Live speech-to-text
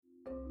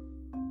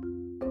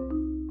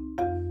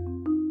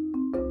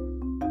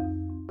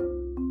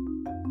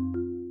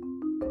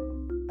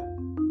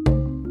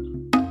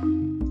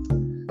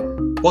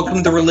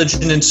Welcome to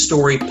Religion and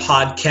Story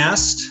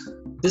podcast.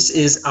 This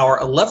is our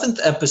 11th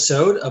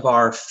episode of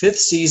our 5th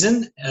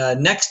season.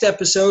 Next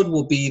episode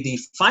will be the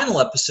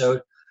final episode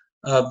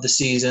of the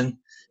season.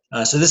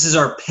 So this is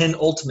our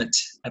penultimate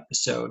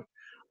episode.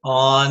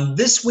 On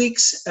this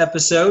week's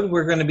episode,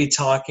 we're going to be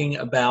talking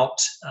about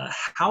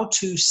how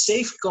to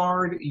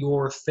safeguard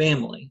your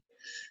family.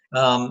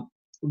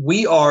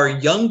 We are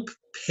young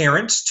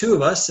parents, two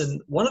of us,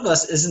 and one of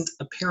us isn't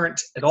a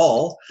parent at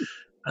all.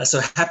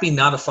 So happy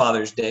Not a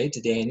Father's Day to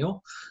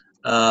Daniel.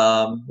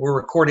 We're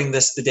recording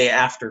this the day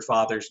after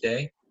Father's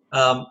Day.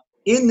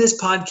 In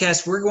this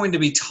podcast, we're going to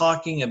be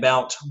talking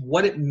about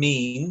what it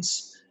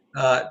means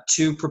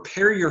to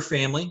prepare your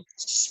family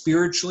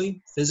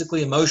spiritually,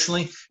 physically,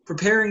 emotionally,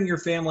 preparing your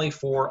family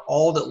for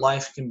all that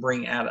life can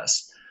bring at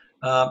us.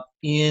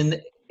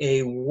 In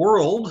a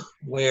world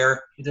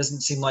where it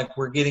doesn't seem like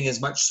we're getting as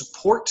much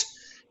support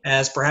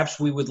as perhaps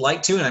we would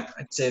like to, and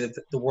I'd say that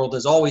the world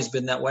has always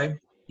been that way,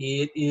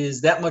 it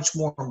is that much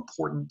more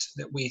important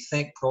that we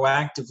think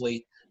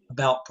proactively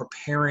about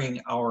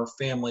preparing our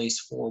families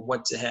for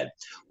what's ahead.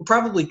 We'll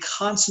probably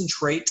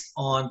concentrate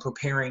on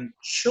preparing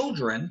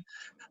children,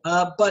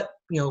 but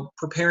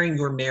preparing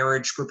your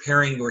marriage,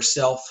 preparing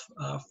yourself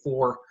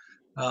for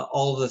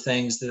all of the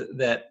things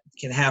that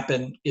can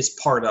happen is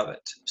part of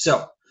it.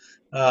 So,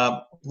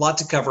 a lot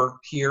to cover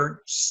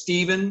here.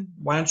 Stephen,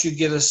 why don't you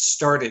get us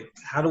started?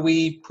 How do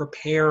we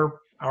prepare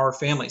our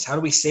families? How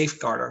do we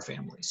safeguard our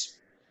families?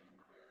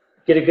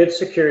 Get a good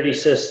security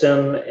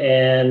system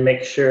and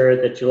make sure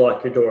that you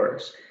lock your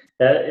doors.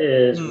 That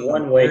is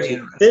one way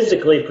to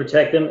physically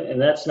protect them,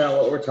 and that's not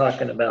what we're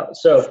talking about.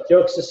 So,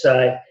 jokes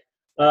aside,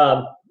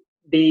 I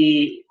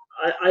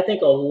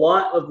think a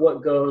lot of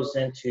what goes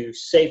into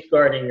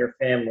safeguarding your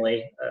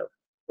family,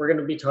 we're going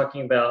to be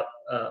talking about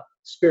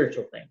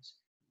spiritual things.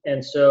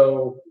 And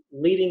so,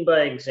 leading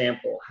by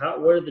example,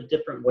 what are the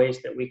different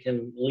ways that we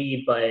can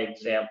lead by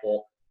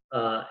example?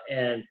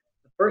 And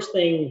first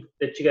thing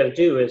that you got to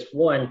do is,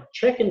 one,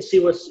 check and see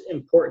what's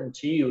important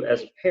to you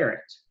as a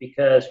parent,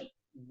 because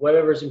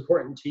whatever is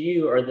important to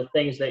you are the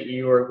things that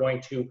you are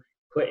going to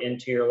put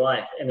into your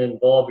life and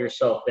involve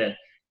yourself in.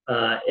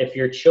 If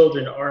your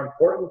children are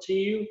important to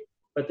you,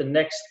 but the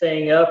next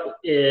thing up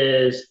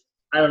is,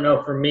 I don't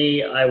know, for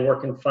me, I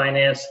work in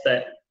finance,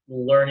 that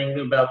learning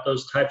about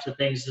those types of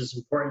things is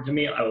important to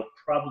me. I will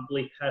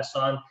probably pass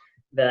on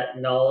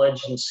that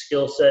knowledge and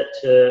skill set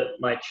to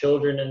my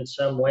children in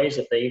some ways,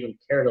 if they even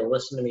care to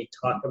listen to me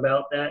talk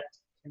about that.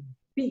 It can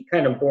be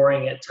kind of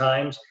boring at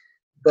times,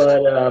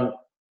 but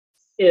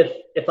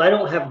if I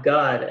don't have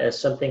God as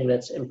something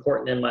that's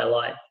important in my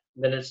life,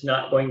 then it's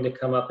not going to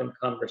come up in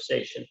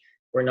conversation.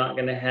 We're not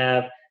going to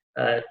have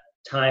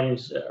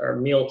times or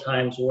meal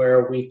times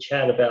where we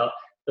chat about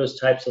those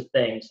types of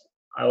things.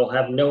 I will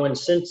have no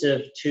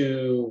incentive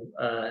to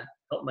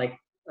help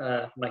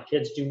my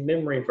kids do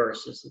memory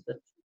verses.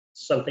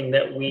 Something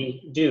that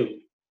we do.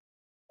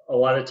 A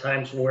lot of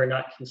times we're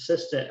not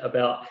consistent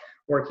about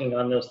working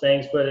on those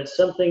things, but it's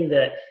something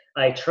that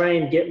I try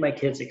and get my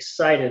kids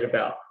excited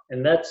about.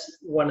 And that's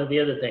one of the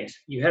other things.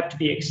 You have to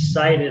be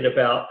excited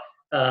about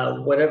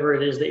whatever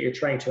it is that you're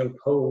trying to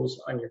impose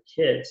on your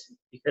kids,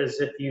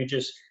 because if you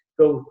just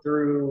go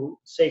through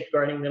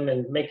safeguarding them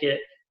and if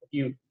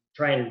you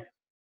try and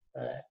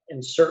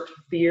insert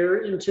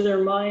fear into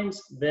their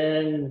minds,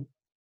 then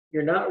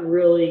you're not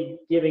really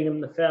giving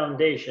them the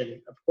foundation.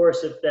 Of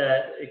course, if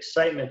that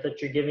excitement that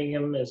you're giving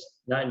them is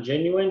not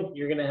genuine,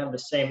 you're going to have the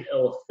same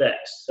ill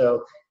effects.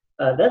 So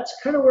that's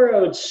kind of where I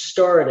would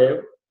start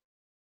it.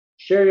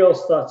 Share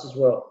y'all's thoughts as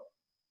well.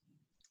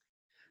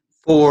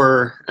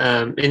 For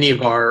any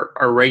of our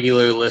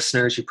regular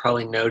listeners, you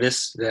probably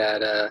noticed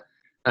that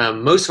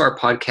most of our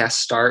podcasts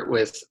start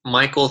with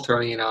Michael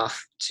throwing it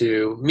off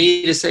to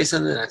me to say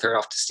something, I throw it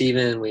off to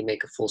Stephen, and we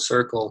make a full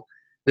circle.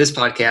 This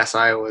podcast,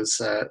 I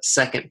was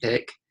second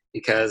pick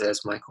because,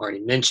 as Michael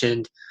already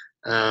mentioned,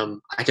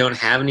 I don't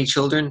have any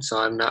children, so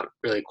I'm not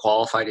really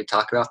qualified to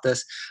talk about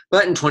this.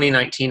 But in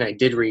 2019, I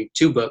did read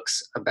 2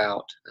 books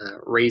about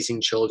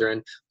raising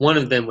children, one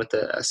of them with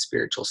a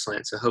spiritual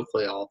slant, so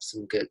hopefully I'll have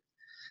some good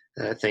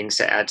things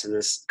to add to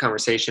this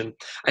conversation.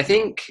 I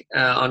think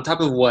on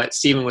top of what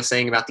Stephen was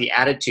saying about the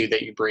attitude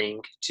that you bring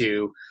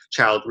to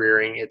child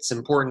rearing, it's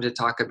important to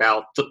talk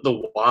about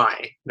the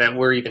why that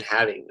we're even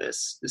having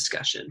this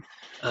discussion.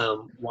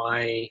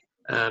 Why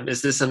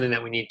is this something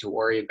that we need to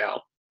worry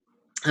about?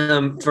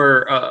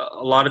 For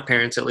a lot of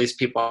parents, at least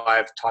people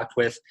I've talked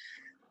with,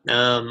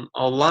 a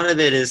lot of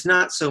it is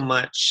not so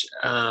much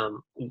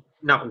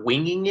not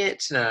winging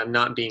it,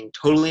 not being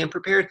totally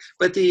unprepared,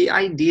 but the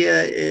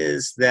idea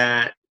is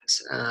that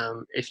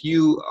if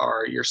you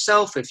are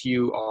yourself, if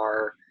you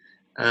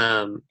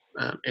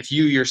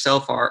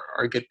yourself are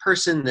a good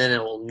person, then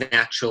it will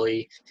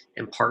naturally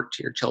impart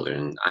to your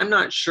children. I'm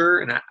not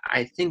sure, and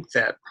I think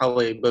that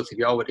probably both of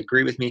y'all would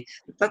agree with me,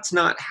 that that's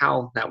not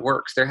how that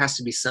works. There has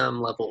to be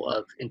some level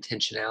of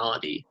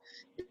intentionality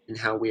in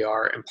how we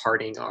are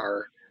imparting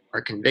our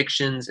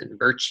convictions and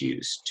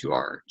virtues to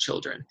our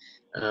children.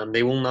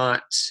 They will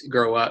not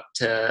grow up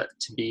to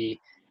be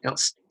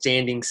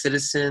outstanding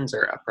citizens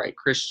or upright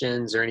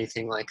Christians or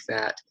anything like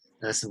that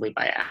simply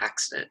by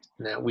accident.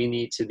 And that we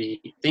need to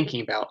be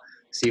thinking about,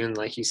 Stephen,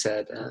 like you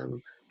said,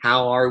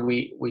 how are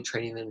we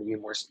training them to be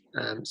more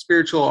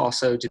spiritual,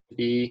 also to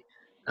be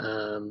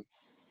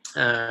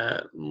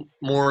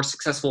more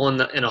successful in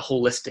a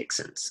holistic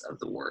sense of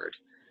the word,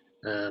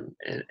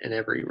 in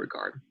every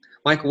regard.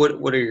 Mike,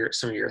 what are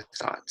some of your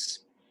thoughts?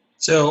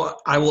 So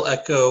I will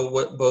echo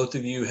what both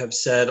of you have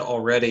said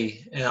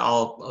already, and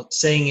I'll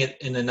saying it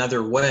in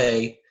another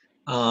way.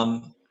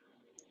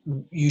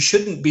 You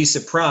shouldn't be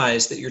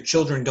surprised that your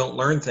children don't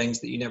learn things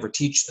that you never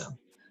teach them.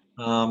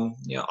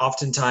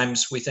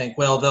 Oftentimes we think,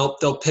 well,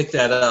 they'll pick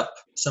that up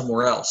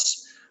somewhere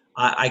else.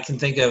 I can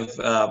think of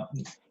the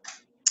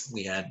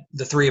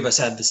three of us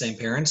had the same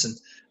parents, and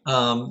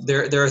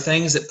there are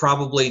things that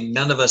probably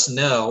none of us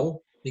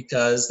know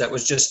because that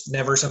was just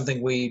never something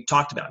we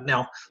talked about.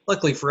 Now,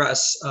 luckily for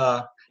us,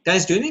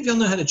 guys, do any of y'all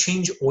know how to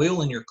change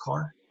oil in your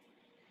car?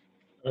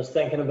 I was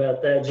thinking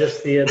about that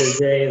just the other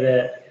day,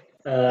 that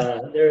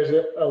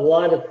there's a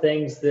lot of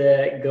things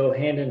that go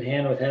hand in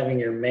hand with having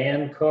your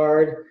man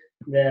card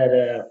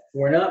that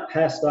were not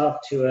passed off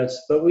to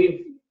us, but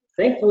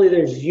thankfully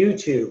there's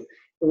YouTube.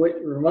 It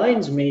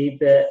reminds me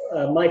that,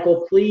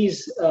 Michael,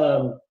 please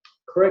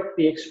correct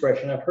the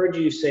expression. I've heard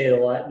you say it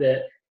a lot,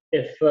 that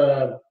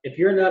if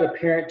you're not a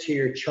parent to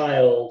your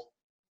child,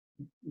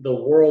 the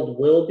world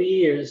will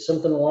be, or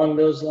something along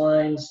those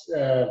lines.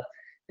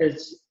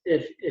 It's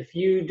if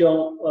you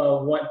don't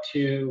want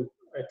to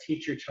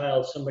teach your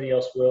child, somebody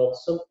else will.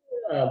 So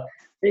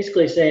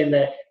basically saying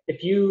that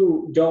if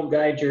you don't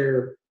guide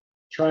your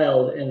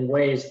child in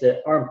ways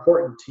that are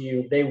important to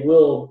you, they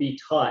will be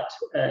taught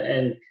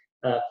and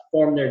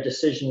form their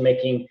decision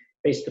making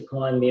based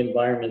upon the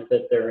environment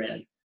that they're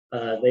in.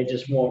 They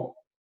just won't.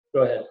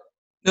 Go ahead.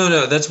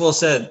 No, that's well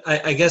said.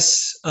 I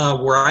guess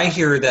where I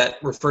hear that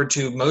referred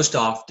to most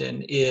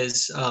often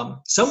is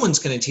someone's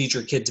going to teach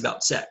your kids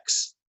about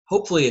sex.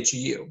 Hopefully it's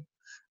you.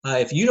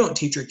 If you don't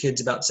teach your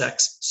kids about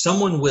sex,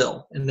 someone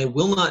will, and they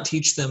will not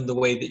teach them the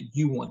way that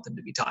you want them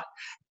to be taught.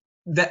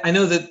 I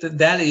know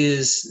that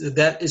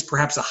is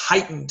perhaps a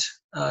heightened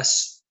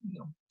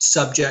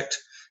subject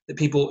that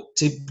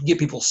to get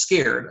people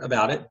scared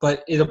about it,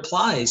 but it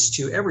applies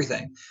to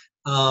everything.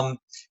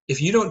 If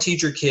you don't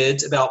teach your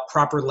kids about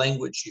proper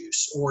language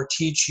use, or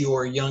teach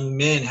your young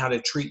men how to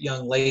treat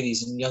young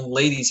ladies, and young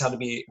ladies how to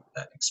be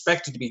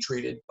expected to be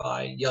treated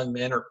by young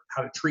men, or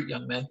how to treat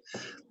young men,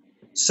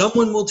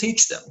 someone will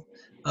teach them.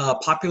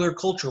 Popular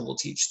culture will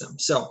teach them.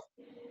 So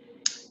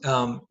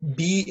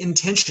be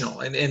intentional.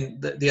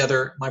 And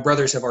my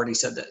brothers have already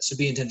said that. So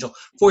be intentional.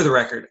 For the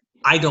record,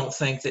 I don't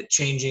think that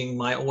changing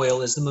my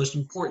oil is the most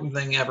important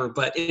thing ever,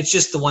 but it's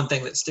just the one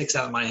thing that sticks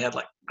out in my head.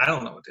 Like, I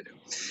don't know what to do.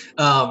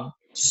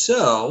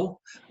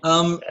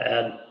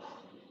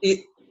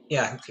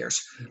 Who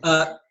cares?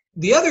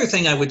 The other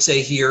thing I would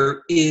say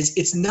here is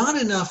it's not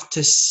enough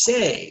to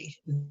say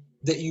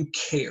that you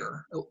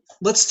care.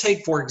 Let's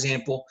take, for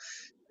example,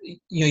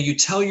 you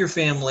tell your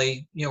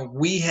family,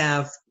 we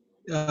have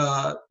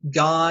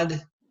God,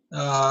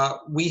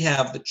 we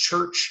have the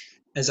church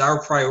as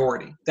our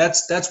priority.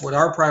 That's what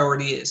our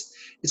priority is.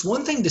 It's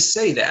one thing to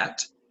say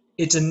that.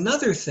 It's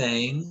another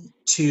thing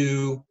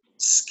to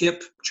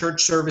skip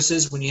church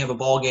services when you have a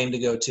ball game to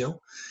go to.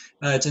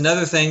 It's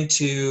another thing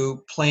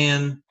to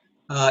plan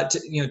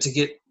to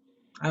get,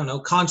 I don't know,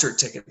 concert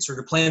tickets, or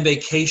to plan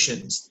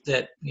vacations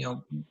that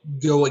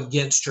go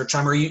against church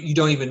time, or you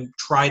don't even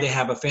try to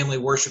have a family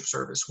worship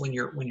service when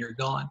you're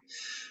gone.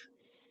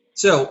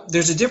 So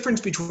there's a difference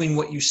between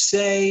what you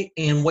say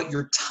and what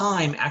your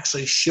time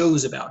actually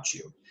shows about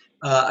you.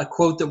 A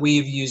quote that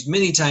we've used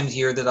many times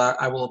here that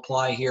I will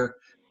apply here.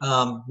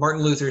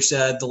 Martin Luther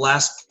said, "The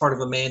last part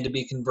of a man to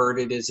be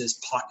converted is his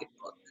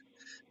pocketbook."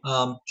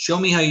 Show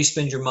me how you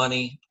spend your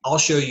money. I'll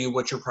show you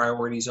what your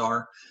priorities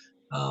are.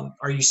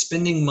 Are you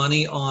spending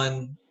money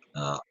on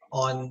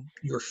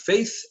your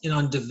faith and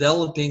on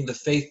developing the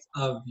faith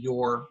of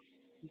your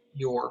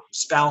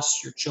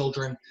spouse, your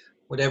children,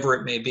 whatever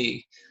it may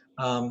be?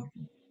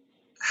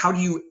 How do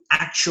you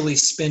actually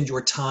spend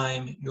your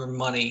time, your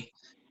money?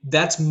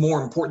 That's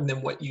more important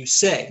than what you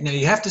say. Now,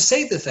 you have to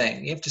say the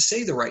thing. You have to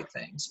say the right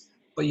things,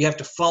 but you have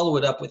to follow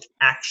it up with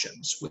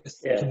actions,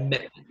 with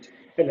commitment.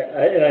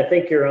 And I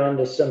think you're on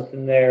to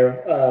something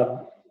there.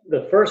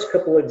 The first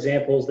couple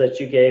examples that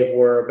you gave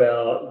were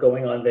about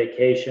going on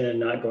vacation and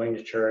not going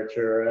to church,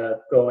 or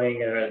going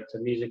to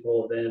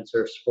musical events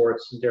or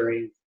sports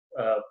during,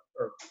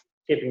 or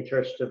skipping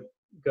church to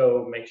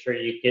go make sure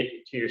you get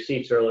to your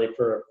seats early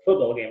for a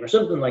football game or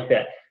something like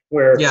that.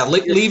 Where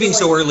leaving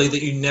so early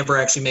that you never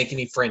actually make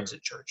any friends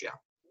at church. Yeah.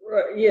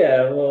 Right.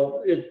 Yeah.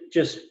 Well,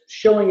 just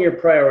showing your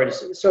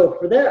priorities. So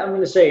for that, I'm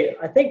going to say,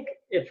 I think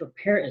if a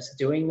parent is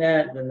doing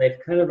that, then they've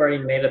kind of already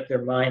made up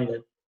their mind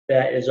that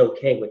that is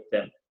okay with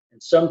them.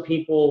 And some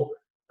people,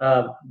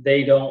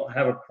 they don't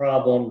have a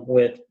problem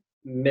with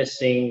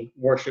missing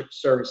worship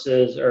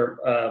services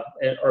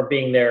or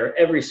being there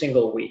every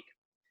single week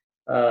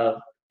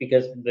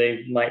because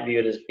they might view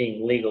it as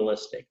being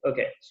legalistic.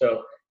 Okay,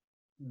 so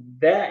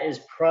that is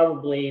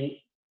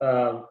probably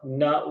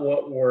not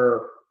what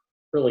we're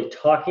really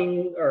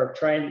talking or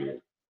trying.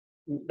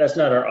 That's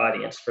not our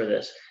audience for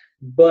this.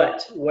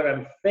 But what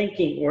I'm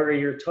thinking, where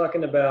you're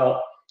talking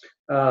about,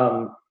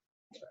 I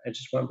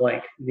just went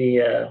blank.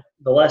 The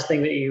last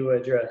thing that you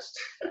addressed.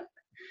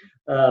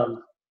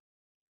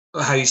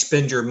 How you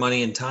spend your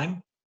money and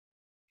time?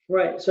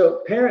 Right.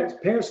 So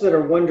parents that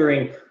are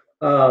wondering,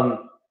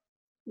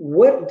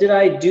 what did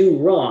I do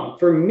wrong?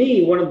 For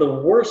me, one of the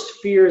worst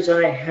fears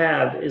I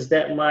have is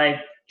that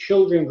my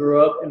children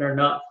grew up and are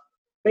not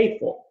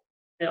faithful.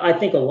 And I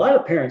think a lot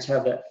of parents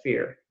have that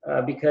fear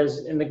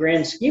because in the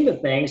grand scheme of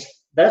things,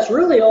 that's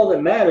really all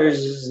that matters,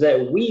 is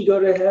that we go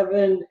to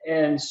heaven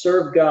and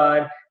serve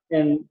God,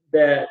 and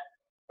that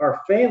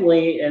our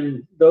family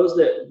and those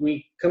that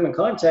we come in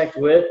contact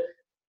with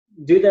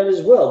do that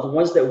as well. The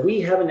ones that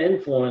we have an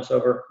influence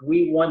over,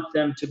 we want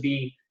them to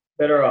be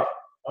better off.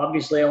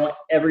 Obviously, I want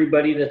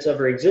everybody that's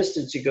ever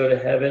existed to go to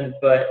heaven,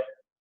 but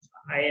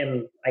I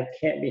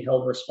can't be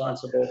held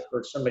responsible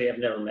for somebody I've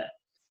never met.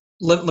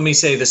 Let me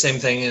say the same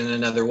thing in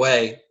another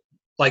way.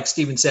 Like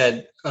Stephen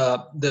said,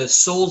 the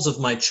souls of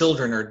my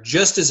children are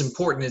just as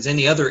important as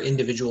any other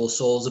individual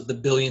souls of the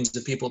billions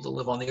of people that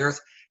live on the earth.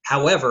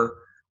 However,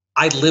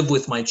 I live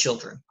with my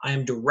children. I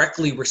am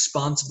directly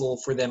responsible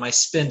for them. I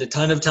spend a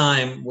ton of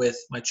time with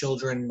my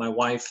children, my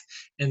wife,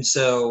 and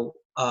so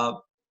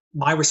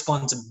my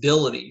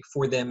responsibility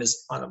for them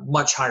is on a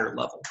much higher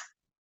level.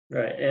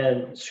 Right,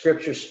 and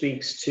Scripture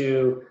speaks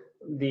to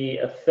the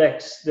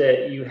effects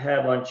that you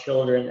have on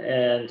children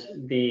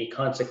and the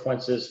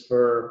consequences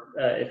for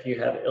if you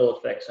have ill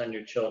effects on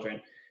your children.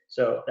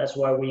 So that's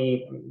why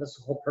that's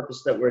the whole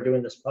purpose that we're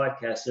doing this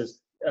podcast,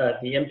 is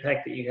the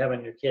impact that you have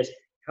on your kids.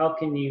 How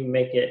can you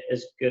make it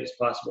as good as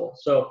possible?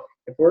 So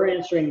if we're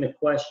answering the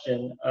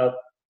question of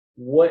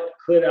what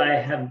could I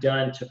have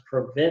done to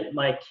prevent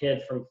my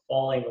kid from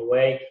falling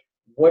away,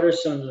 what are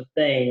some of the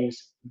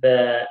things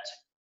that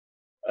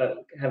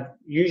have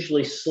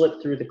usually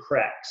slipped through the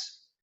cracks?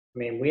 I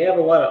mean, we have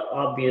a lot of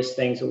obvious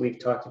things that we've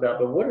talked about,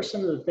 but what are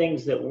some of the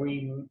things that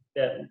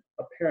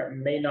a parent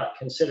may not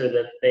consider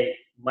that they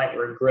might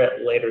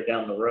regret later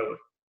down the road?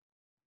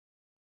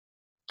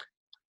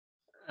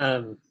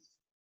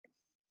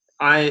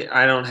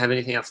 I don't have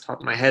anything off the top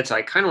of my head, so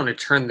I kind of want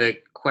to turn the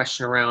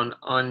question around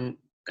on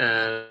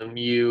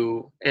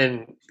you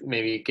and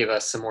maybe give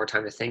us some more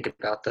time to think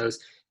about those.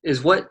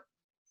 Is what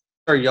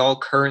are y'all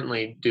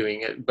currently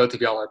doing? Both of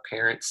y'all are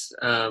parents,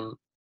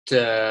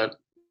 to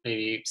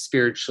maybe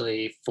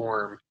spiritually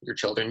form your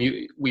children.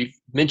 We've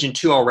mentioned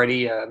two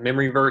already: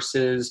 memory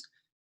verses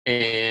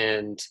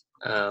and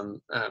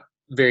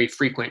very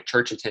frequent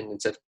church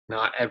attendance, if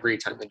not every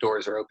time the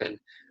doors are open.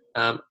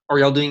 Are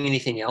y'all doing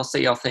anything else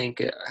that y'all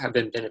think have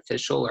been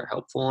beneficial or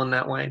helpful in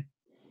that way?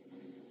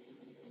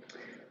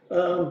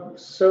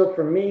 So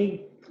for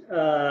me,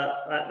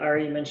 I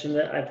already mentioned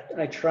that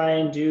I try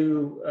and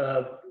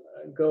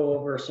go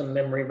over some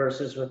memory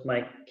verses with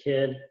my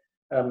kid,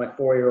 my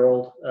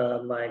 4-year-old.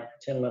 My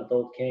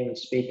 10-month-old can't even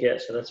speak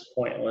yet, so that's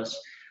pointless.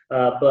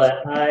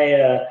 But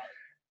I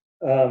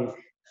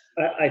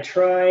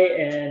try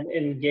and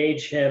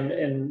engage him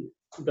in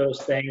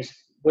those things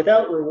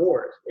without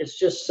reward. It's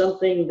just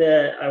something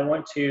that I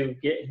want to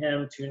get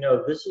him to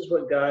know. This is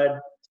what God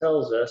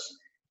tells us,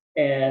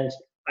 and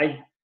I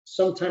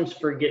sometimes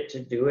forget to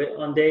do it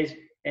on days.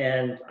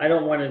 And I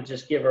don't want to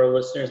just give our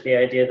listeners the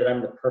idea that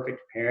I'm the perfect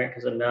parent,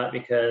 because I'm not,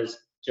 because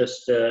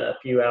just a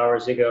few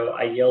hours ago,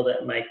 I yelled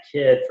at my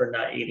kid for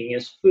not eating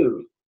his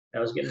food. I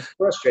was getting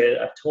frustrated.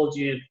 I've told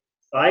you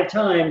 5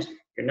 times,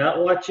 you're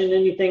not watching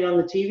anything on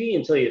the TV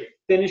until you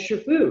finish your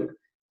food.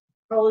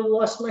 Probably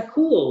lost my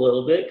cool a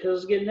little bit because I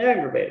was getting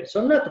aggravated. So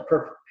I'm not the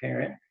perfect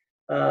parent.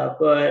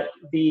 But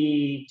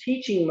the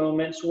teaching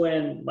moments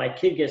when my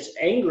kid gets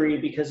angry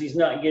because he's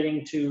not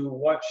getting to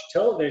watch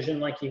television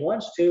like he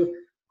wants to,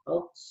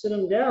 I'll sit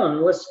him down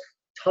and let's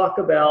talk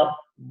about,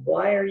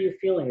 why are you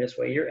feeling this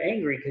way? You're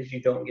angry because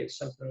you don't get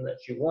something that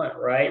you want,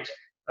 right?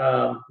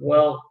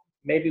 Well,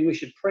 maybe we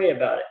should pray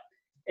about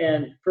it.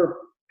 And for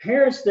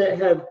parents that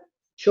have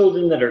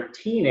children that are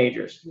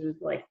teenagers,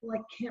 like, well,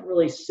 I can't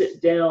really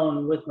sit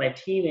down with my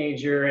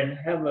teenager and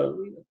have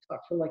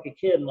talk to him like a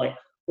kid. And like,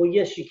 well,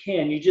 yes, you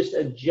can. You just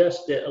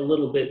adjust it a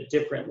little bit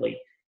differently.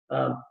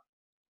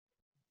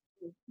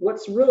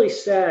 What's really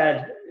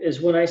sad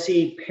is when I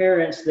see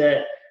parents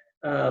that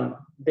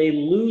they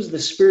lose the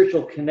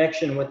spiritual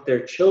connection with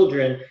their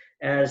children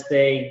as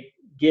they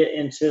get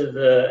into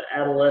the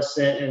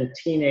adolescent and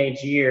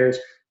teenage years,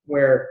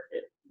 where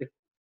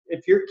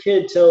if your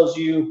kid tells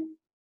you,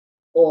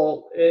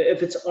 well,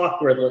 if it's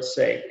awkward, let's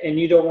say, and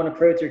you don't want to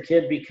pray with your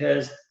kid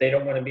because they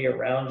don't want to be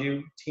around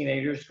you.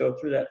 Teenagers go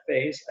through that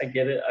phase. I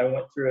get it. I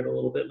went through it a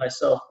little bit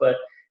myself. But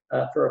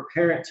for a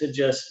parent to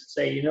just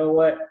say, you know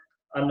what,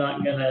 I'm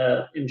not going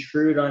to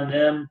intrude on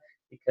them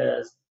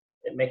because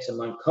it makes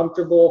them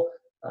uncomfortable,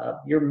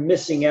 you're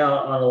missing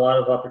out on a lot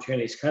of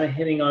opportunities. Kind of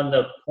hitting on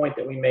the point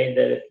that we made,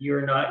 that if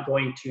you're not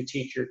going to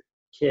teach your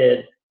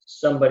kid,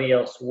 somebody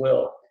else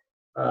will.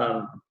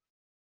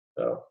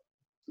 So,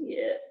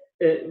 yeah.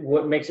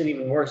 what makes it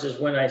even worse is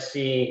when I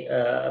see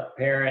a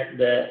parent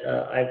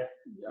that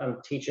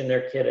I'm teaching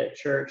their kid at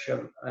church,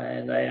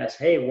 and I ask,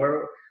 "Hey,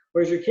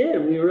 where's your kid?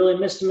 We really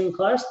missed him in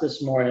class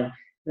this morning."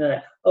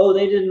 And oh,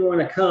 they didn't want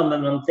to come,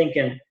 and I'm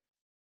thinking,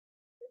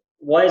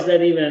 why is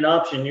that even an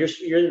option? You're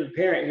the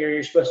parent here.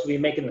 You're supposed to be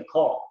making the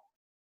call.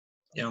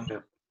 Yeah,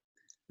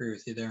 agree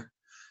with you there.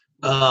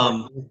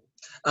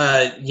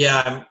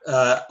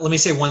 Let me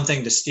say one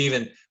thing to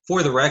Stephen.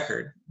 For the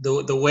record,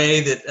 the way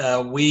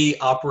that we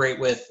operate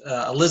with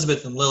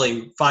Elizabeth and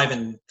Lily, 5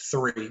 and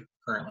 3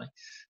 currently,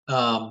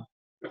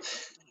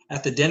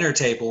 at the dinner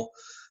table,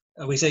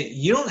 we say,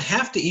 you don't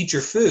have to eat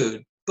your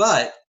food,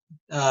 but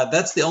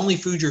that's the only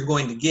food you're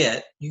going to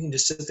get. You can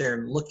just sit there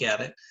and look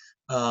at it.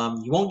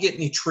 You won't get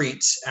any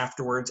treats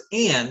afterwards.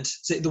 And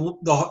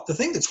the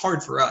thing that's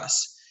hard for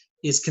us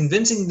is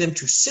convincing them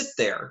to sit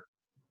there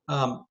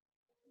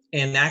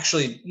and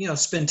actually,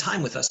 spend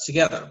time with us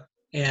together.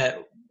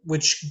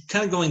 Which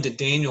kind of going to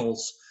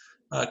Daniel's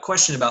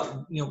question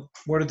about,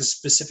 what are the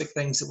specific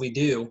things that we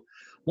do.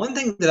 One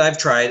thing that I've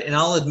tried, and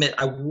I'll admit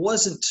I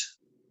wasn't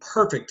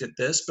perfect at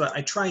this, but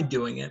I tried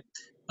doing it.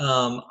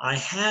 I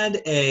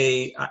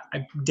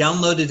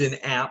downloaded an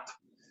app.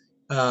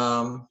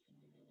 I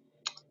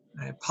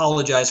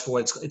apologize for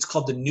what it's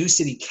called, the New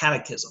City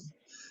Catechism.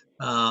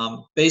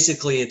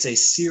 Basically, it's a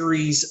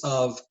series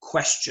of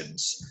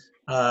questions.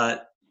 Every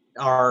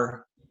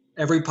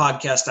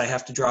podcast I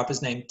have to drop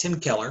his name, Tim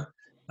Keller,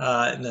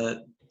 in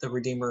the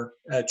Redeemer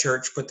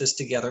Church, put this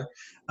together.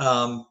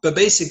 But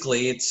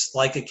basically, it's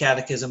like a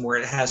catechism where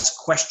it has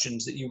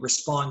questions that you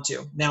respond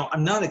to. Now,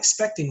 I'm not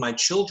expecting my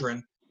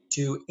children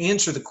to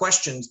answer the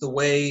questions the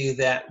way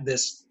that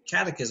this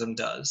catechism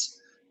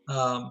does.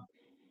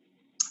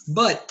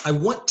 But I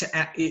want to,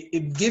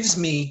 it gives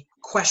me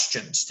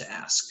questions to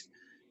ask.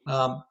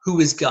 Who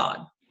is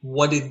God?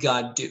 What did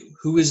God do?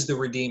 Who is the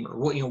Redeemer?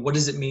 What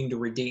does it mean to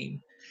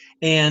redeem?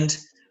 And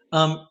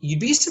you'd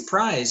be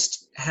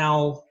surprised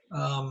how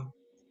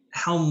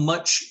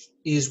much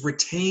is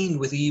retained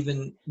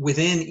within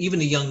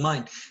even a young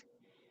mind.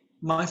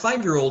 My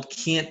 5-year-old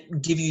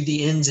can't give you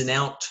the ins and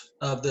out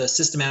of the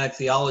systematic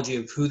theology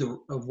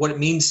of what it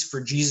means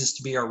for Jesus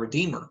to be our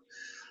Redeemer,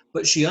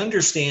 but she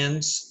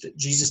understands that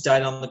Jesus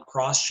died on the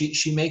cross.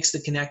 She makes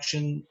the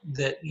connection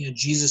that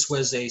Jesus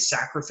was a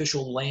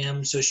sacrificial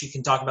lamb, so she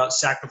can talk about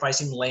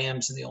sacrificing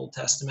lambs in the Old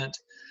Testament.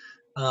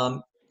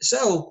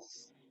 So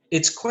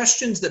it's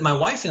questions that my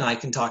wife and I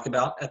can talk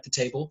about at the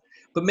table,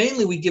 but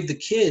mainly we give the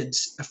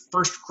kids a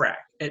first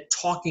crack at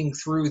talking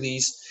through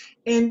these.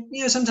 And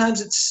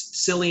sometimes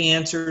it's silly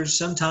answers,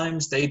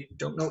 sometimes they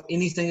don't know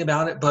anything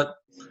about it, but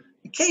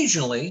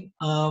occasionally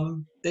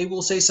they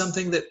will say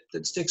something that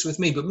sticks with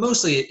me. But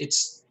mostly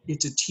it's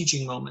a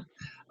teaching moment.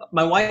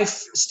 My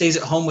wife stays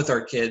at home with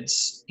our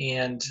kids,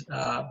 and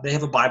they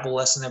have a Bible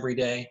lesson every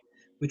day.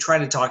 We try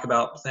to talk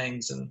about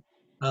things, and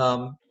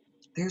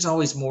there's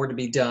always more to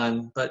be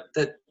done, but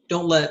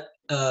don't let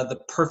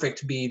the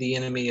perfect be the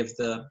enemy of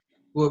the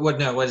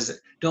what is it?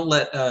 Don't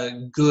let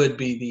good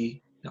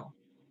be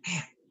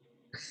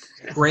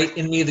great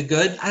enemy of the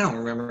good. I don't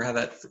remember how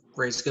that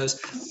phrase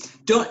goes.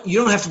 You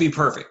don't have to be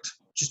perfect.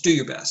 Just do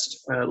your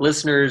best.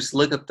 Listeners,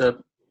 look up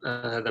the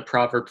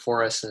proverb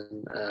for us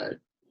and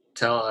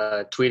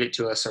tweet it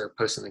to us or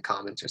post in the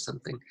comments or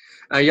something.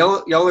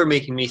 Y'all are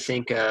making me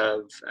think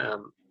of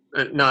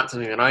not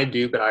something that I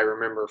do, but I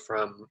remember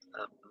from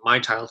my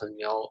childhood. And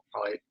y'all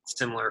probably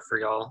similar for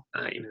y'all,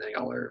 even though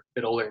y'all are a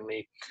bit older than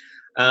me.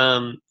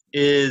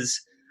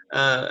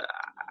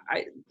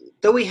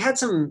 Though we had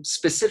some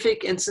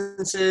specific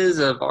instances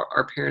of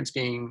our parents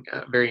being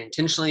very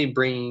intentionally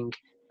bringing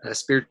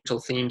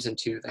spiritual themes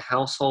into the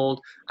household,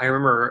 I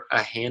remember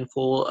a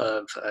handful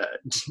of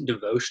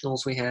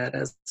devotionals we had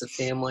as a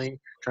family,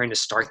 trying to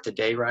start the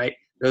day right.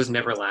 Those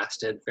never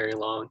lasted very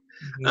long.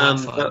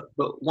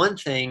 But one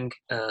thing,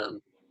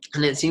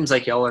 and it seems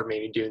like y'all are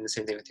maybe doing the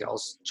same thing with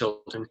y'all's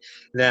children,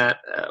 that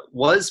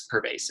was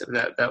pervasive,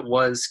 that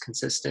was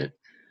consistent,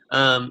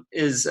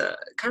 is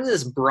kind of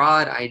this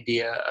broad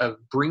idea of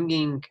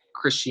bringing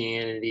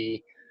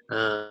Christianity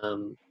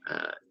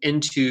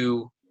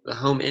into the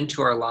home,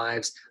 into our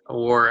lives,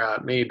 or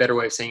maybe a better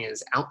way of saying it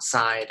is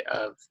outside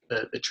of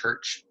the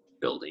church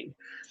building.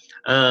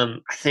 I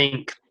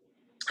think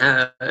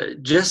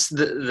just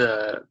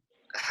the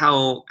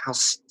how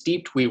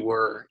steeped we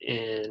were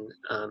in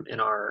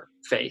our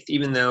faith,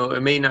 even though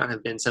it may not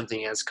have been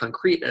something as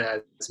concrete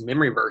as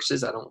memory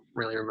verses. I don't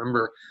really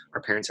remember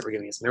our parents ever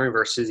giving us memory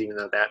verses, even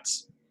though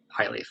that's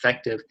highly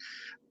effective.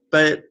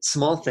 But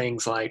small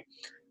things like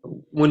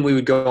when we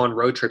would go on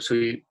road trips,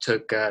 we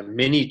took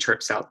mini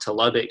trips out to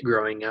Lubbock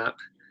growing up.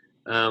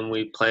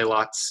 We play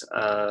lots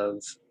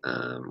of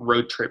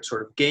road trip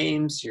sort of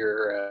games.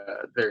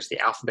 There's the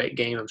alphabet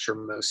game, I'm sure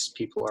most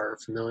people are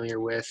familiar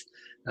with,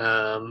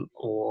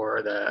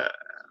 or the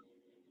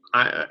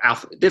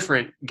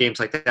different games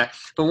like that.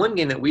 But one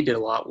game that we did a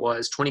lot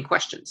was 20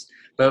 questions.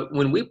 But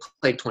when we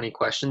played 20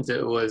 questions,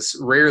 it was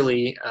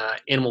rarely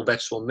animal,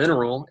 vegetable,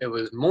 mineral. It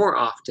was more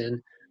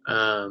often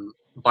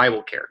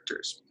Bible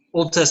characters.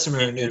 Old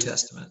Testament or New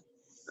Testament?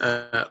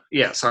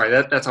 Sorry,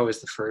 that's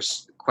always the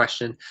first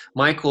question.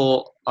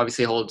 Michael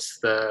obviously holds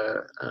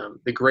the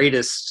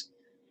greatest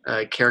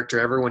character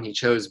ever when he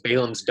chose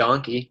Balaam's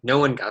donkey. No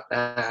one got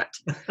that.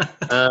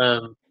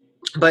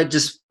 But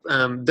just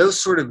those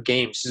sort of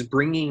games, just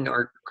bringing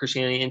our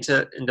Christianity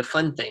into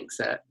fun things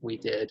that we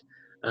did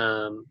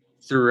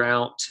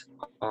throughout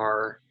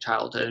our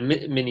childhood, and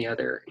many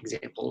other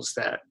examples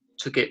that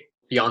took it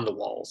beyond the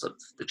walls of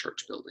the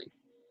church building.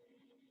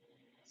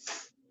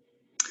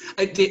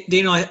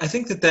 Daniel, I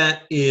think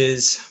that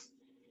is,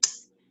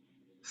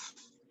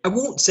 I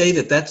won't say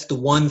that that's the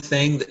one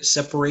thing that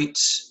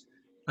separates,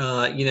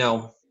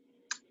 an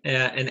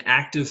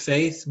active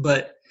faith,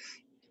 but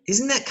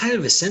isn't that kind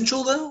of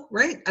essential though,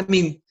 right? I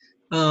mean,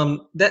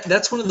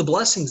 that's one of the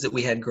blessings that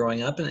we had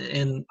growing up,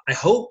 and I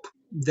hope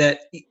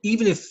that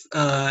even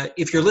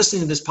if you're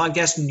listening to this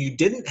podcast and you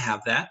didn't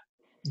have that,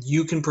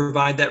 you can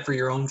provide that for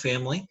your own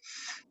family,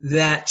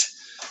 that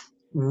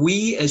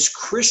we as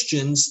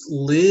Christians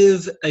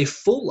live a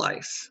full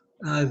life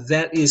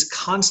that is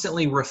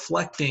constantly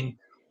reflecting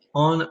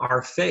on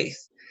our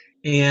faith.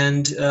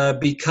 And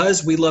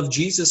because we love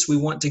Jesus, we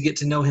want to get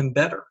to know him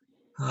better.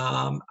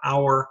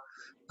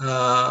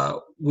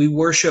 We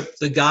worship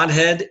the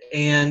Godhead,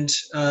 and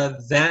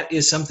that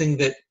is something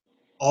that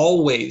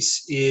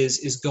always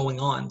is going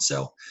on.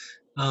 So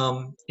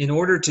in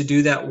order to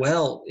do that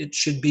well,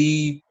 let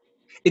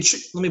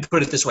me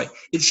put it this way.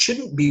 It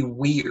shouldn't be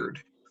weird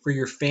for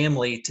your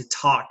family to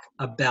talk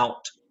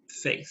about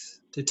faith,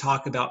 to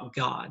talk about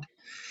God.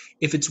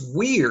 If it's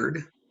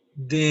weird,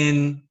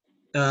 then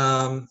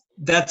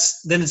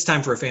it's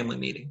time for a family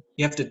meeting.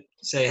 You have to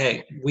say,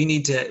 hey, we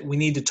need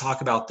to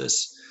talk about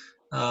this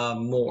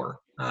more.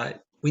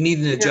 We need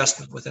an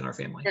adjustment within our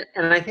family.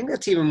 And I think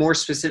that's even more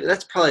specific.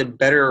 That's probably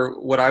better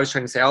what I was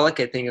trying to say. All I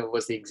could think of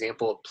was the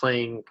example of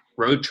playing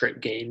road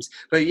trip games.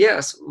 But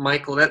yes,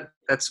 Michael,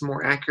 that's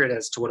more accurate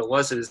as to what it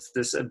was. It was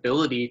this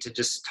ability to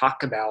just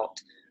talk about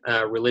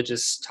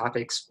religious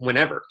topics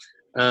whenever.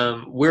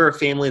 We're a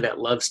family that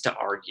loves to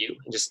argue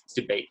and just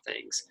debate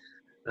things.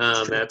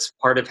 That's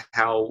part of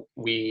how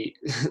we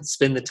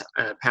spend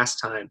the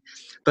past time.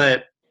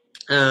 But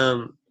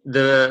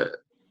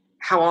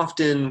how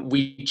often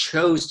we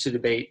chose to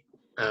debate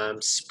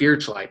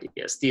spiritual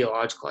ideas,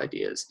 theological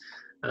ideas.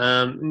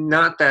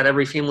 Not that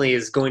every family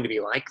is going to be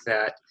like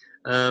that,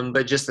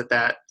 but just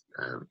that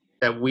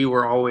we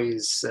were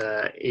always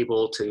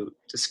able to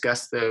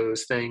discuss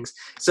those things.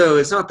 So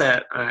it's not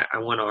that I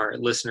want our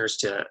listeners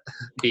to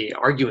be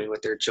arguing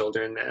with their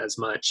children as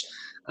much,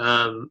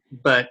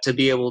 but to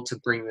be able to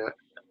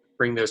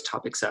bring those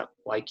topics up,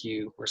 like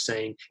you were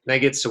saying. And that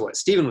gets to what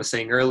Stephen was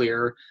saying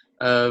earlier,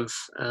 of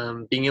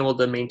being able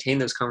to maintain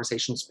those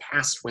conversations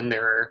past when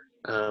they're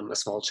a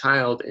small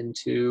child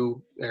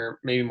into their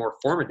maybe more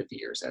formative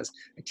years as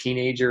a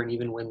teenager, and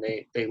even when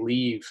they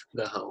leave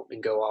the home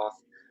and go off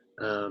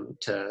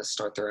to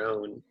start their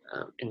own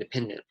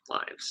independent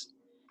lives.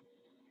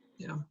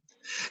 Yeah.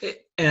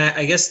 And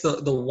I guess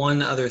the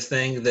one other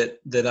thing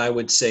that I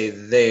would say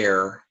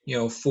there,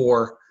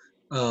 for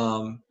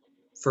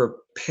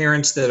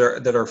parents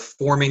that are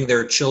forming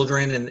their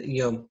children, and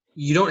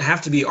you don't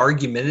have to be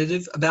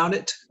argumentative about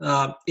it.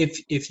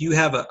 If you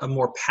have a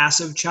more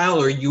passive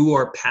child, or you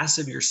are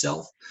passive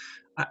yourself,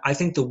 I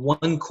think the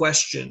one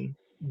question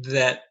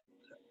that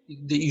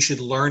you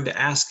should learn to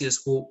ask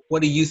is, well,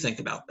 what do you think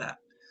about that?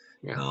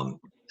 Yeah.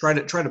 Try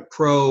to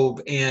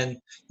probe, and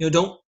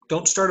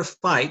don't start a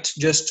fight.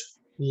 Just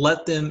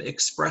let them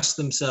express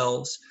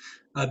themselves,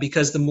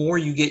 because the more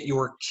you get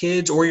your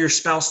kids or your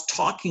spouse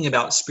talking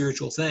about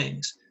spiritual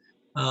things,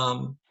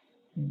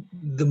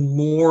 the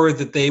more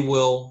that they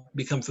will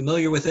become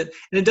familiar with it.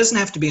 And it doesn't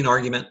have to be an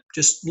argument.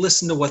 Just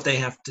listen to what they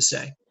have to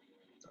say.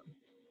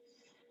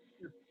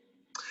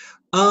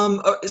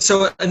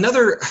 So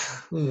another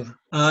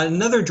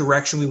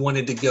direction we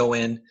wanted to go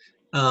in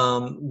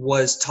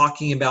was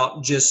talking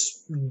about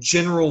just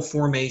general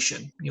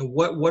formation.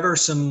 What are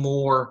some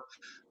more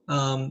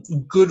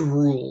good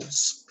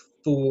rules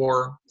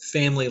for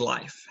family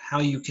life? How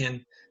you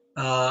can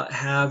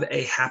have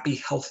a happy,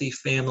 healthy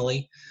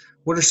family?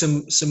 What are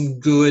some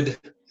good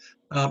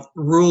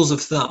rules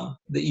of thumb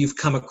that you've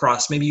come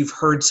across? Maybe you've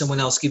heard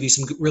someone else give you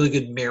some really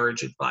good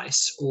marriage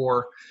advice,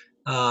 or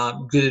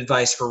good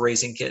advice for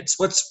raising kids.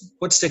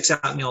 What sticks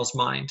out in y'all's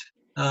mind?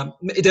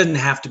 It doesn't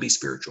have to be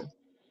spiritual.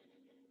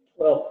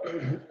 Well,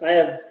 I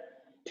have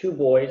 2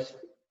 boys,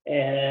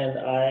 and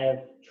I've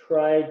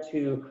tried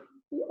to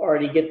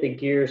already get the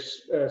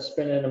gears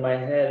spinning in my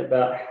head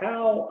about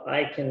how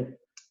I can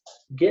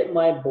get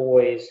my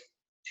boys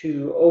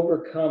to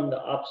overcome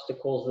the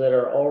obstacles that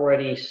are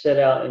already set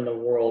out in the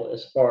world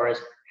as far as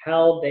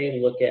how they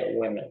look at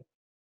women.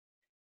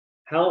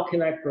 How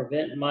can I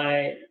prevent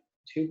my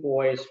 2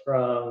 boys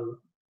from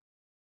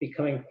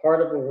becoming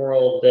part of a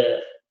world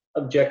that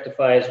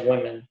objectifies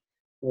women,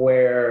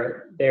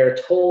 where they're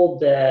told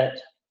that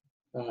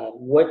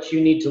what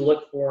you need to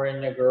look for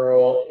in a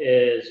girl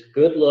is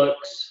good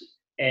looks,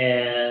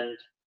 and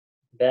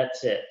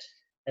that's it.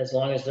 as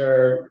long as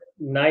they're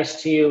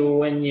nice to you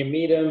when you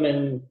meet them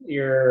and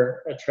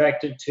you're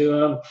attracted to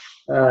them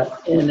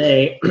in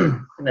a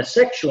in a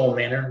sexual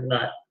manner.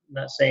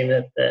 Not saying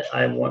that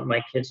I want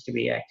my kids to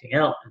be acting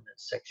out in a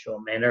sexual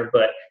manner,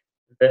 but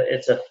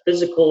it's a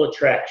physical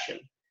attraction,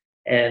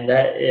 and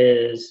that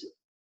is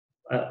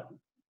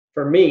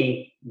for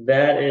me,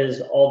 that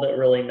is all that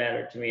really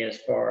mattered to me as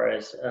far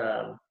as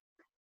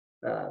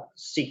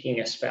seeking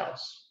a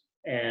spouse.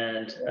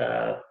 And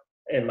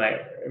in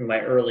my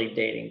early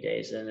dating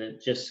days, and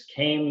it just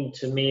came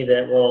to me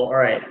that, well, all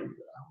right,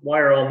 why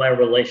are all my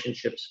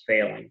relationships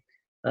failing?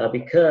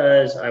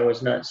 Because I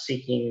was not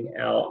seeking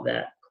out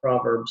that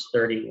Proverbs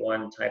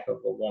 31 type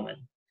of a woman,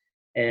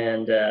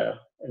 and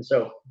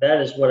so that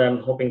is what I'm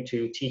hoping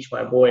to teach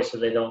my boys, so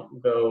they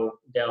don't go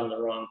down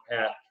the wrong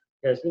path.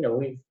 Because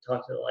we've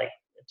talked to, like,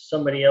 if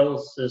somebody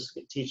else is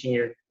teaching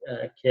your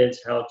kids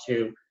how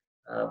to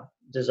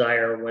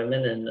desire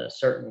women in a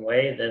certain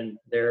way, then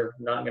they're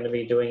not going to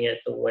be doing it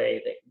the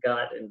way that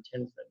God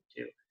intends them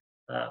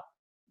to.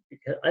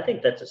 Because I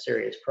think that's a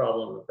serious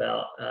problem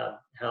about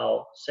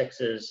how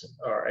sexes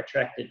are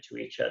attracted to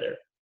each other.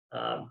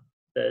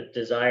 The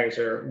desires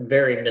are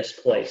very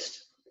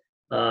misplaced.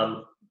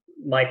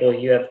 Michael,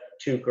 you have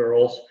 2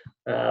 girls.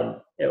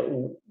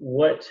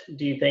 What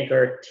do you think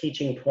are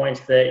teaching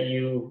points that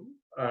you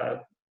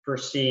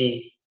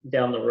foresee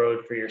down the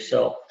road for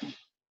yourself?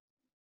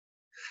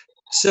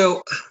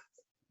 So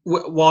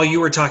while you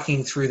were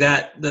talking through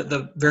that,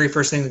 the very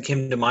first thing that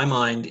came to my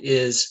mind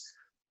is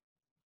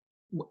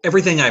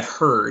everything I've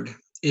heard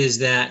is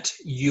that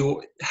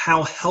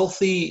how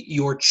healthy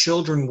your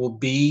children will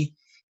be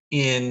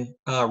in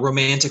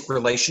romantic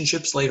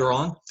relationships later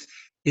on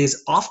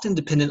is often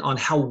dependent on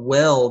how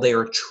well they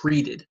are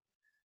treated.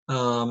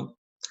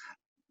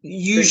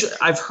 Usually,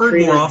 I've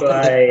heard more often.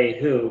 By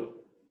who?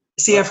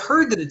 See, I've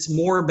heard that it's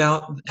more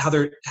about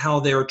how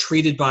they're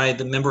treated by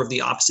the member of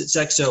the opposite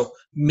sex. So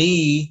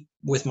me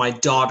with my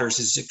daughters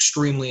is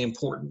extremely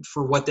important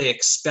for what they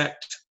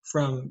expect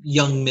from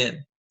young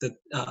men. That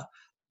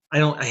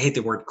I hate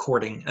the word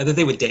courting, that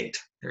they would date.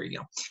 There you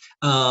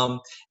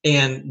go.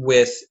 And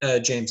with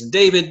James and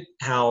David,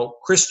 how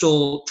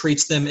Crystal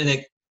treats them, and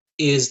it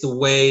is the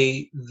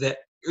way that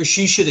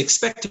she should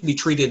expect to be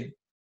treated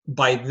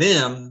by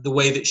them, the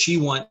way that she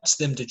wants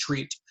them to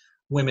treat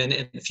women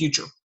in the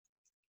future.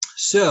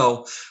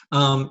 So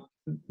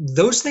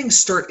those things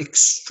start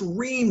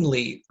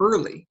extremely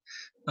early.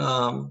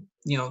 I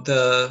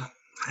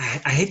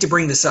hate to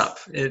bring this up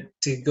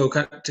to go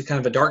to kind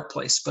of a dark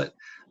place, but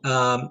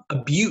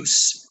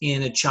abuse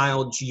in a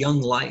child's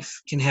young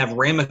life can have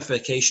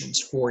ramifications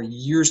for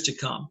years to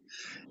come,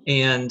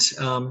 and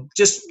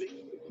just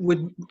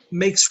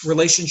makes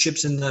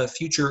relationships in the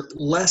future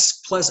less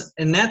pleasant.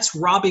 And that's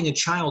robbing a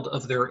child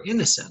of their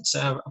innocence.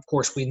 Of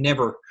course, we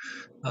never.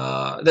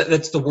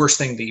 That's the worst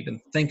thing to even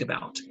think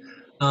about.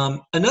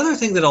 Another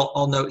thing that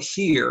I'll note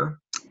here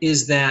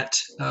is that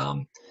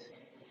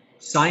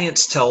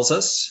science tells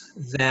us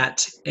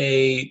that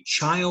a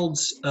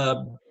child's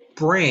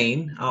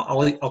brain,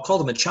 I'll call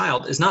them a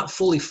child, is not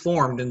fully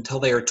formed until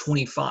they are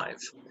 25.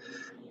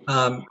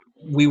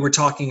 We were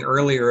talking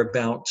earlier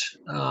about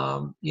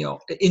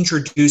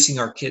introducing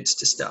our kids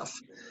to stuff.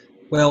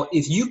 Well,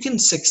 if you can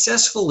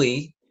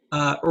successfully,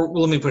 let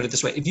me put it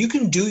this way: if you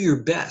can do your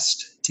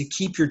best to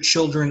keep your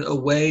children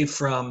away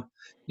from,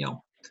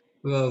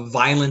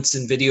 violence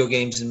in video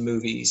games and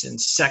movies, and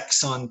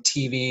sex on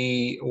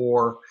TV,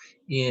 or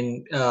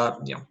in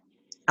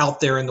out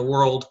there in the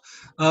world,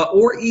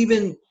 or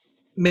even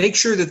make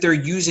sure that they're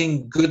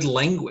using good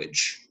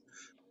language.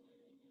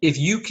 If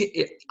you can,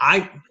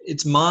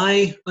 it's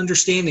my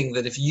understanding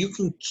that if you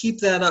can keep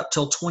that up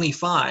till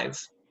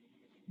 25,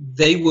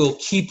 they will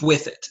keep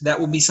with it. That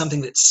will be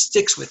something that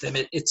sticks with them.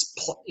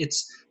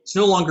 It's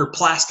no longer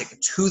plastic.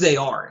 It's who they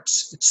are.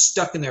 It's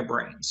stuck in their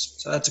brains.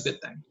 So that's a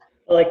good thing.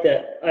 I like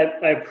that.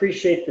 I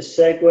appreciate the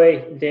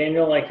segue.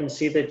 Daniel, I can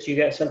see that you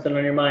got something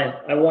on your mind.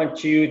 I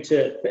want you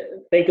to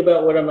think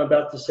about what I'm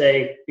about to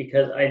say,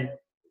 because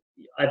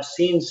I've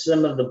seen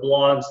some of the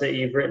blogs that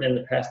you've written in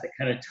the past that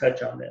kind of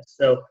touch on this.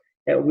 So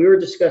we were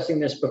discussing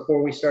this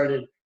before we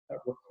started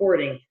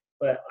recording,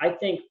 but I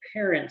think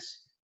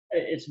parents,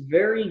 it's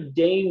very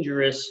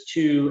dangerous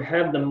to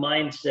have the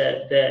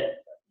mindset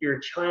that your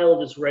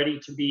child is ready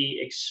to be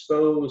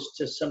exposed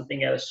to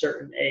something at a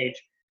certain age.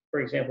 For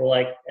example,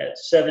 like at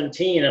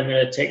 17, I'm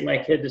going to take my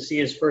kid to see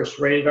his first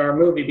rated R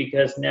movie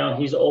because now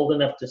he's old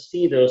enough to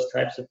see those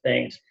types of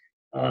things.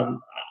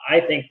 I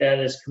think that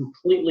is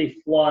completely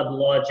flawed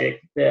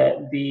logic,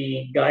 that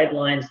the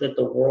guidelines that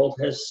the world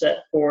has set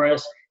for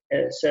us,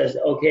 it says,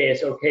 okay,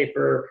 it's okay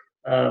for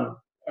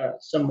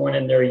someone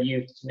in their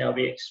youth to now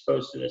be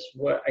exposed to this.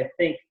 What I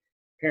think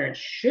parents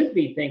should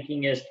be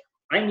thinking is,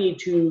 I need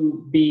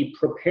to be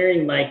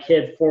preparing my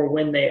kid for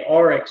when they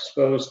are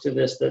exposed to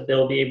this, that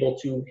they'll be able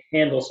to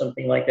handle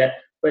something like that,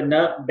 but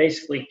not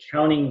basically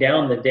counting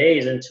down the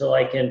days until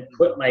I can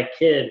put my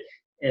kid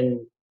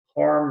in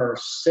harm or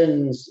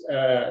sin's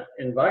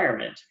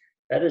environment.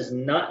 That is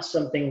not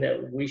something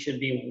that we should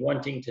be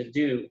wanting to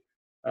do.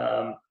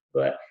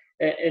 But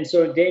And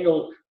so,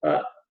 Daniel,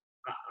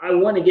 I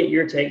want to get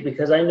your take,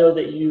 because I know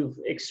that you've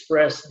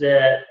expressed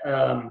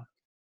that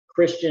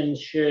Christians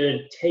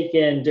should take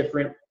in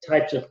different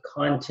types of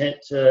content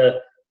to,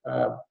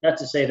 not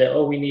to say that,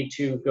 we need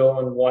to go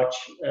and watch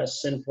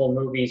sinful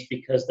movies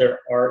because they're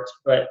art,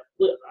 but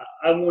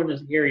I want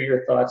to hear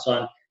your thoughts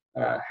on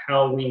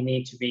how we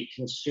need to be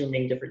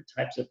consuming different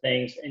types of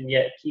things and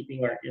yet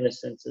keeping our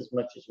innocence as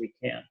much as we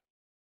can.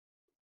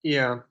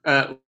 Yeah,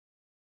 I'm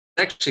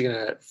actually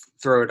going to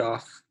throw it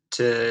off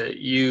to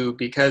you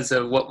because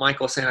of what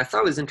Michael was saying. I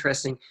thought it was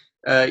interesting.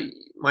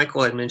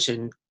 Michael had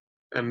mentioned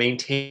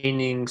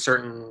maintaining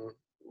certain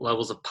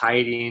levels of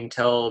piety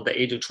until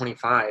the age of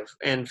 25.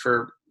 And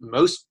for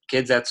most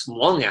kids, that's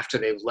long after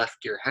they've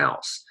left your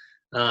house.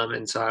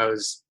 And so I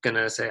was going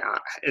to say,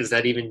 is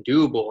that even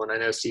doable? And I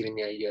know, Stephen,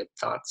 you had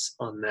thoughts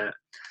on that.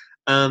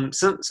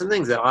 Some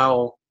things that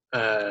I'll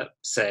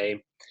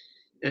say.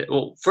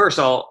 Well, first,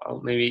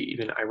 I'll maybe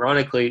even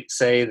ironically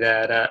say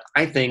that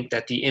I think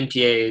that the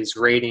MPA's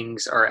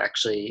ratings are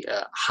actually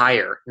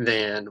higher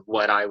than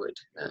what I would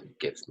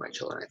give my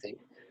children. I think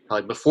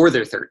probably before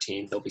they're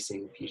 13, they'll be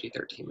seeing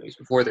PG-13 movies.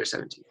 Before they're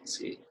 17, they'll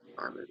see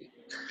our movie,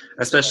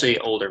 especially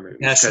older movies.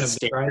 Passion of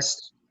the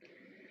Christ?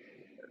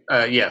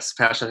 Yes,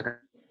 Passion of the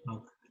Christ.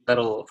 Oh.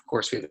 That'll, of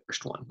course, be the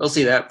first one. They'll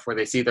see that before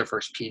they see their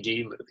first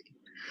PG movie.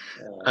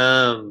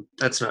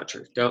 That's not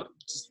true.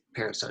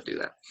 Parents don't do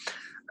that.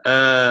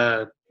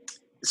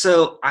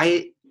 So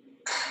I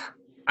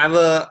have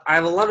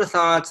a lot of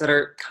thoughts that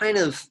are kind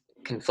of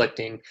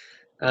conflicting,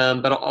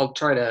 but I'll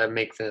try to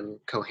make them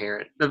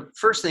coherent. The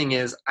first thing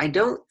is, I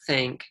don't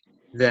think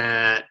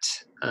that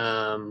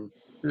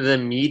the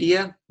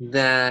media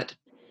that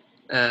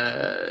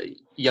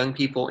young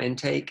people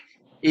intake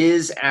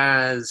is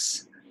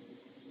as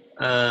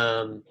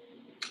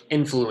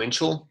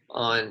influential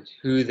on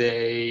who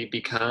they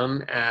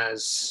become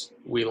as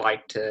we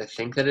like to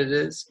think that it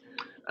is.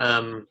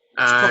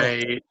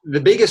 The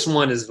biggest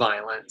one is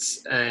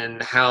violence,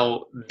 and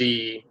how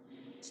the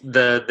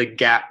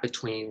gap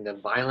between the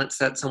violence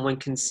that someone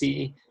can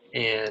see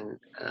and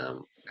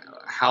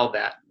how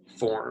that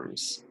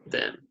forms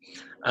them.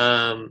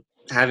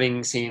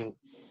 Having seen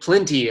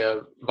plenty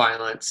of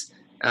violence,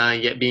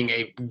 yet being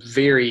a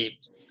very,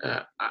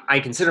 I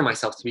consider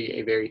myself to be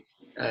a very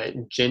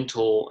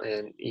gentle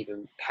and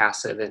even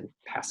passive and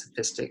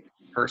pacifistic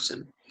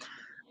person.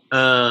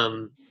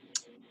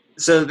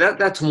 So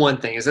that's one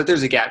thing, is that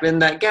there's a gap,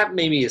 and that gap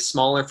maybe is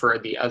smaller for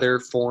the other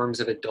forms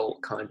of adult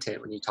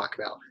content when you talk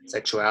about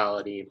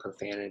sexuality and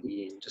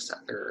profanity and just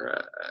other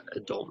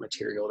adult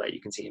material that you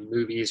can see in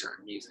movies or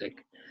in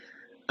music.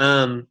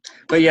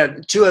 But yeah,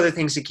 two other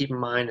things to keep in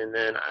mind, and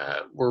then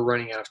we're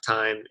running out of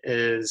time,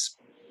 is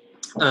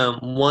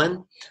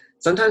one,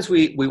 sometimes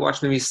we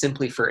watch movies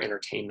simply for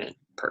entertainment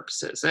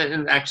purposes,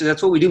 and actually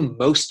that's what we do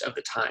most of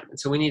the time, and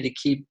so we need to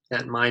keep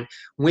that in mind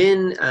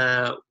when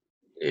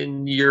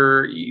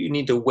you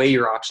need to weigh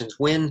your options.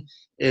 When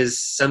is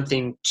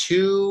something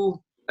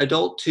too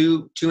adult,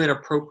 too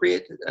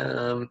inappropriate,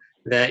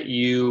 that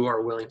you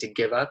are willing to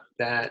give up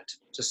that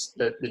just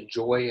the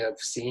joy of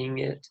seeing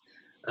it?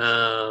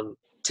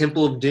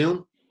 Temple of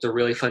Doom, it's a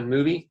really fun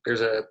movie.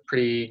 There's a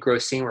pretty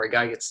gross scene where a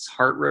guy gets his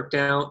heart ripped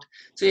out.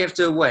 So you have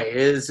to weigh,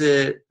 is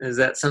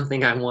that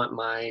something I want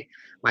my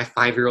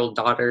 5-year-old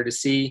daughter to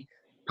see?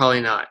 Probably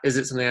not. Is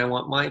it something I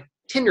want my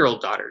 10-year-old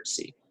daughter to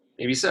see?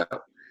 Maybe so.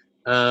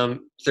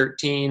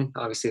 13,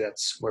 obviously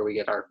that's where we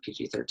get our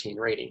PG-13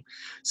 rating.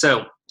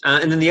 So,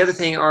 and then the other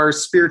thing are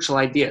spiritual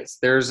ideas.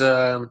 There's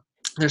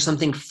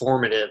something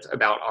formative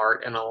about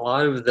art, and a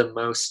lot of the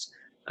most,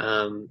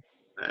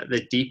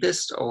 the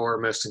deepest or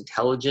most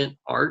intelligent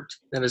art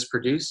that is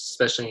produced,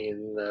 especially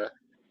in the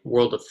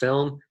world of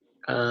film,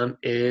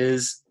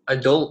 is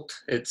adult.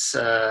 It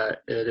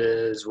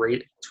is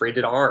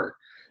rated R,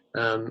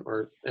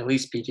 or at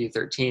least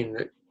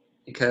PG-13,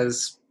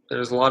 because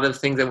there's a lot of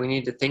things that we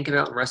need to think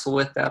about and wrestle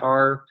with that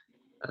are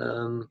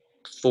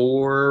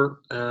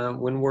for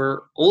when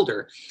we're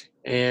older.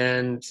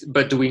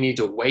 But do we need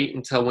to wait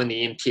until when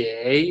the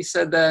MPAA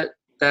said that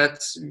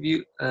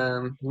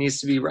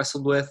needs to be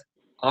wrestled with?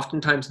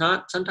 Oftentimes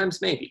not,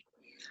 sometimes maybe.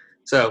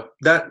 So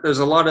there's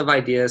a lot of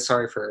ideas.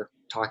 Sorry for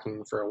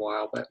talking for a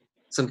while, but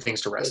some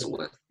things to wrestle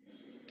with.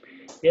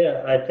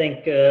 Yeah, I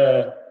think,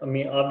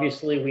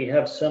 obviously we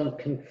have some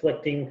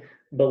conflicting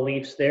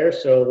beliefs there,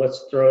 so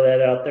let's throw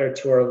that out there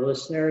to our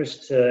listeners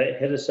to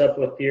hit us up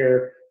with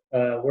your,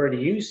 where do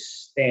you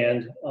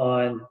stand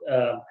on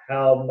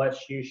how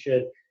much you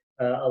should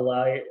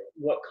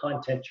what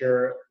content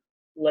you're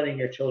letting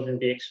your children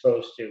be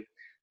exposed to.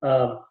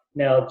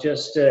 Now,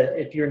 just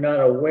if you're not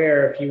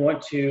aware, if you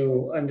want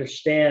to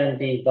understand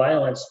the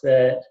violence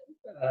that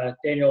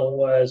Daniel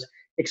was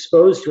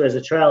exposed to as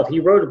a child,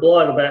 he wrote a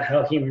blog about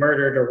how he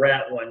murdered a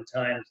rat one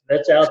time.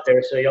 That's out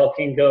there, so y'all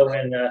can go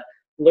and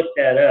look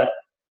that up.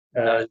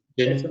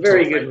 It's a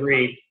very good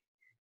read.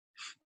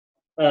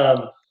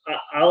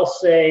 I'll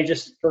say,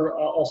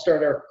 I'll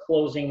start our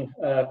closing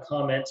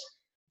comments.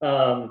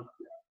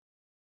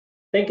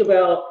 think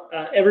about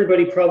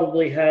everybody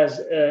probably has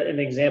an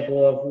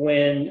example of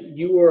when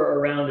you were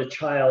around a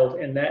child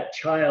and that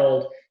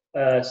child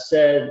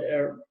said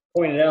or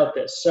pointed out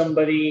that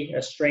somebody,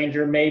 a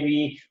stranger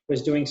maybe,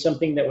 was doing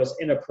something that was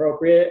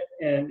inappropriate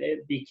and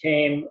it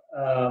became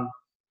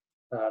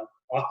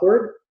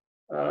awkward.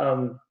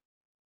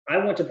 I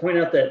want to point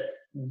out that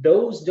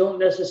those don't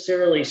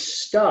necessarily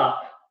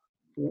stop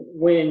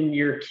when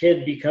your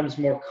kid becomes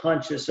more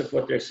conscious of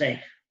what they're saying.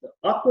 The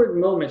awkward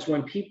moments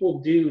when people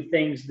do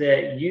things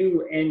that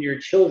you and your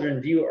children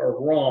view are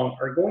wrong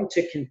are going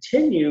to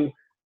continue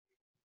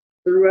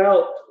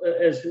throughout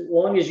as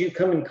long as you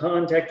come in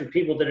contact with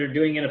people that are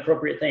doing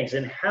inappropriate things.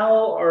 And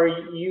how are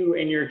you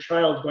and your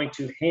child going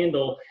to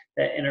handle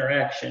that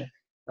interaction?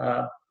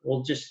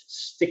 Well, just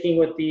sticking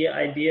with the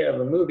idea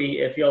of a movie,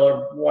 if y'all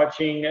are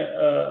watching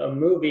a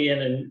movie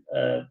and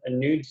a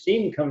nude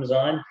scene comes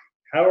on,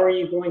 how are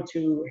you going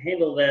to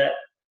handle that?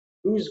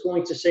 Who's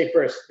going to say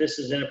first, this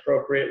is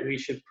inappropriate, we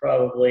should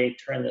probably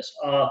turn this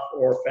off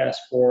or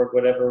fast forward,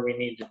 whatever we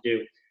need to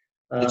do.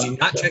 Did you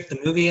not check the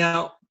movie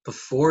out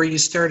before you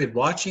started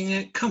watching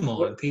it? Come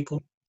on,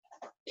 people.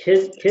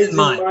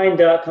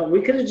 Kidsinmind.com.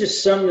 We could have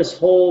just summed this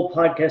whole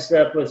podcast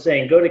up with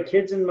saying, go to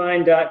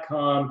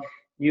kidsinmind.com.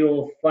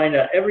 You'll find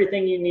out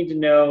everything you need to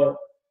know.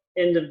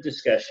 End of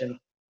discussion.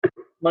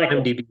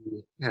 Michael. IMDb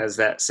has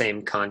that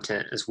same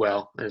content as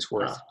well, and it's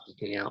worth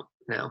checking out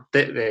now.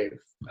 They've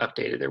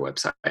updated their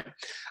website.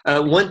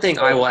 One thing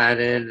I will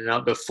add in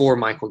before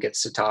Michael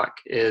gets to talk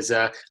is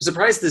I'm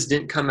surprised this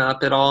didn't come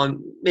up at all. And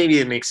maybe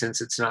it makes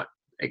sense. It's not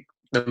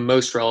the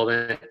most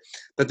relevant,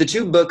 but the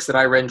two books that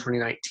I read in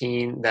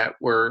 2019 that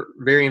were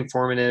very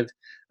informative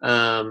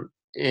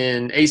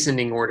in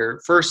ascending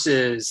order. First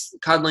is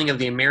Coddling of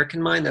the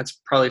American Mind.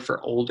 That's probably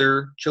for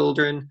older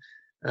children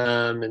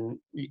and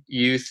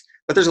youth,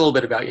 but there's a little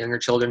bit about younger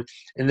children.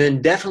 And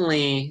then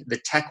definitely The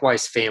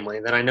Tech-Wise Family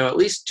that I know at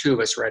least two of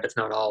us read, if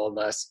not all of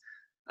us.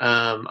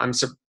 I'm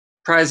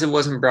surprised it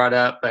wasn't brought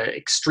up, but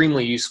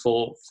extremely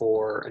useful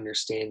for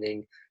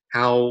understanding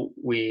how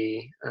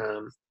we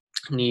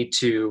need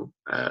to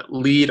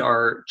lead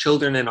our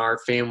children and our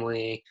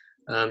family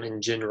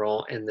in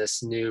general in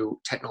this new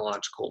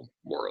technological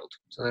world.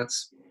 So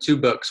that's two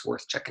books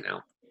worth checking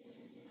out.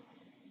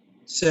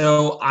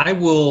 So I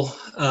will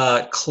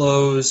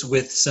close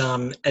with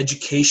some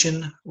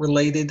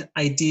education-related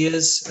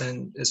ideas,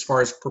 and as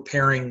far as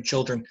preparing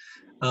children,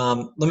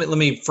 let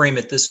me frame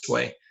it this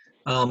way: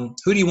 who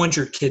do you want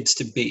your kids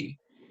to be?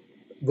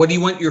 What do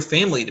you want your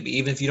family to be,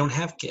 even if you don't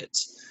have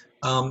kids?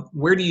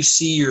 Where do you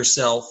see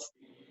yourself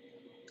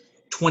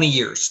 20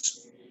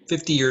 years,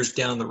 50 years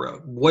down the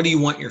road? What do you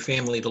want your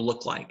family to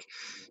look like?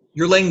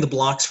 You're laying the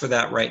blocks for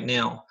that right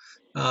now.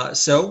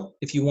 So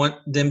if you want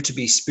them to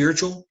be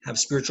spiritual, have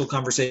spiritual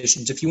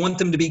conversations. If you want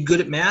them to be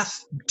good at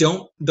math,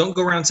 don't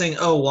go around saying,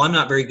 oh, well, I'm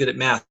not very good at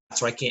math,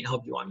 so I can't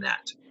help you on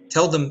that.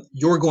 Tell them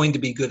you're going to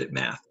be good at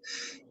math.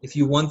 If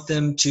you want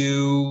them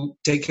to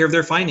take care of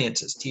their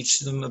finances, teach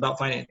them about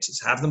finances.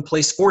 Have them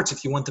play sports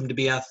if you want them to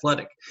be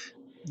athletic.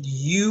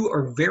 You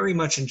are very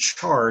much in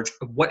charge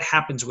of what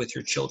happens with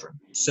your children.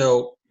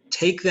 So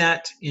take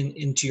that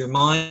into your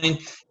mind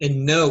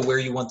and know where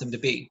you want them to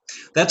be.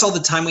 That's all the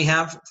time we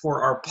have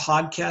for our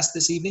podcast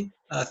this evening.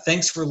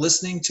 Thanks for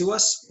listening to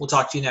us. We'll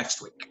talk to you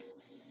next week.